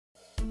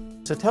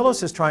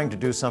Satellos is trying to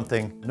do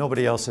something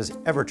nobody else has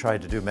ever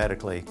tried to do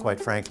medically, quite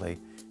frankly,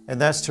 and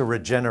that's to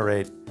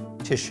regenerate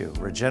tissue,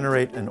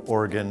 regenerate an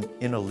organ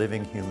in a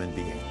living human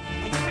being.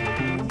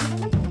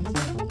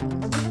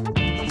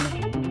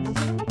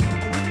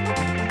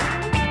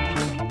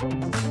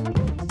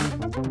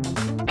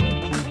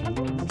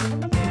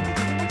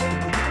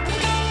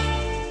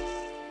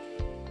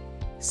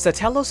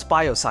 Satellos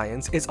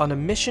Bioscience is on a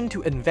mission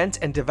to invent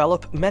and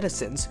develop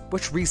medicines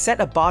which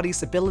reset a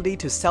body's ability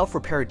to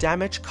self-repair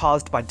damage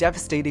caused by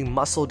devastating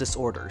muscle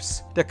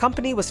disorders. The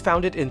company was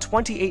founded in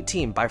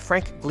 2018 by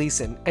Frank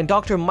Gleeson and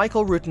Dr.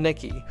 Michael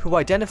Rudnicki, who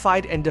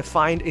identified and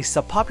defined a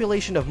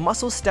subpopulation of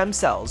muscle stem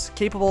cells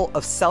capable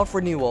of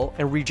self-renewal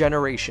and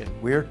regeneration.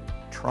 We're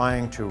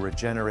trying to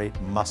regenerate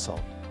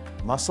muscle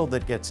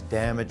that gets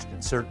damaged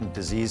in certain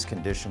disease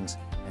conditions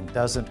and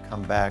doesn't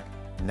come back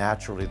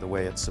naturally the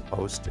way it's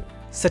supposed to.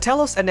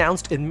 Satellos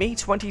announced in May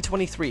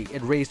 2023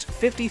 it raised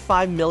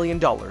 $55 million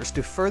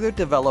to further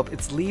develop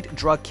its lead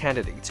drug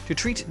candidate to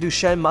treat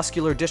Duchenne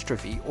muscular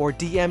dystrophy, or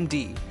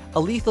DMD, a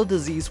lethal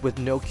disease with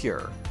no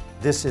cure.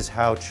 This is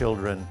how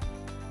children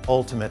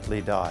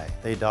ultimately die.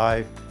 They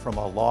die from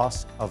a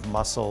loss of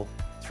muscle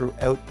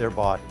throughout their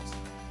bodies.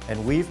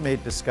 And we've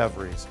made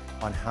discoveries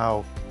on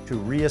how to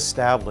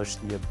reestablish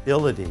the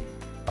ability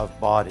of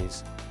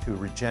bodies to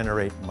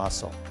regenerate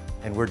muscle.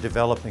 And we're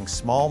developing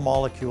small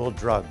molecule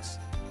drugs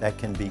that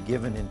can be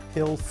given in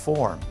pill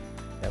form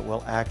that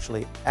will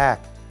actually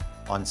act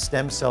on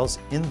stem cells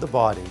in the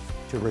body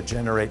to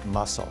regenerate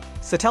muscle.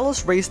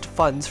 Satellos raised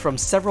funds from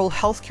several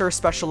healthcare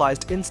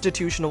specialized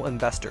institutional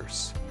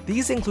investors.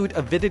 These include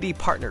Avidity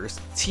Partners,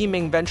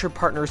 Teaming Venture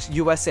Partners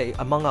USA,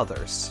 among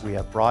others. We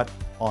have brought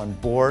on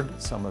board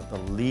some of the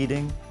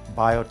leading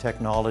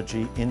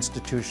biotechnology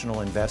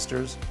institutional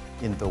investors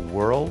in the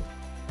world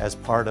as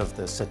part of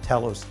the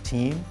Satellos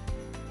team.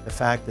 The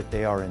fact that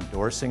they are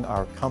endorsing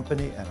our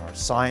company and our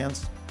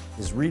science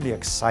is really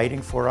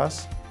exciting for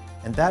us,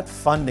 and that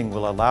funding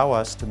will allow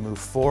us to move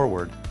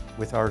forward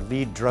with our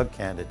lead drug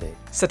candidate.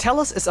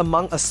 Satellos is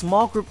among a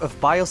small group of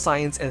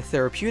bioscience and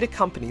therapeutic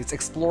companies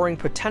exploring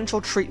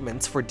potential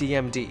treatments for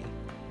DMD.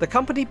 The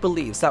company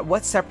believes that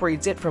what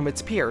separates it from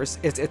its peers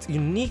is its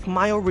unique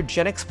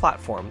MYOREGENX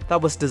platform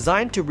that was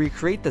designed to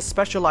recreate the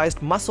specialized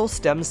muscle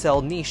stem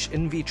cell niche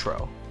in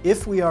vitro.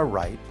 If we are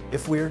right,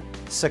 if we're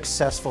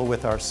successful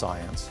with our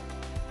science,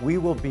 we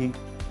will be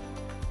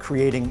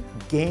creating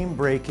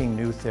game-breaking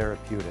new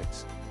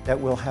therapeutics that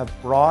will have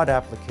broad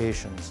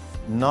applications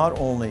not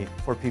only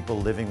for people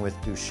living with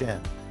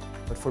Duchenne,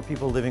 but for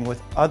people living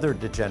with other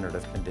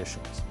degenerative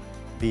conditions,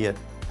 be it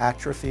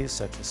atrophies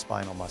such as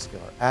spinal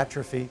muscular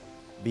atrophy,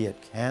 be it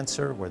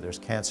cancer, where there's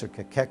cancer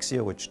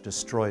cachexia, which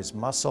destroys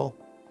muscle,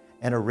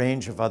 and a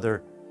range of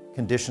other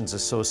conditions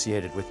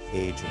associated with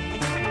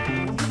aging.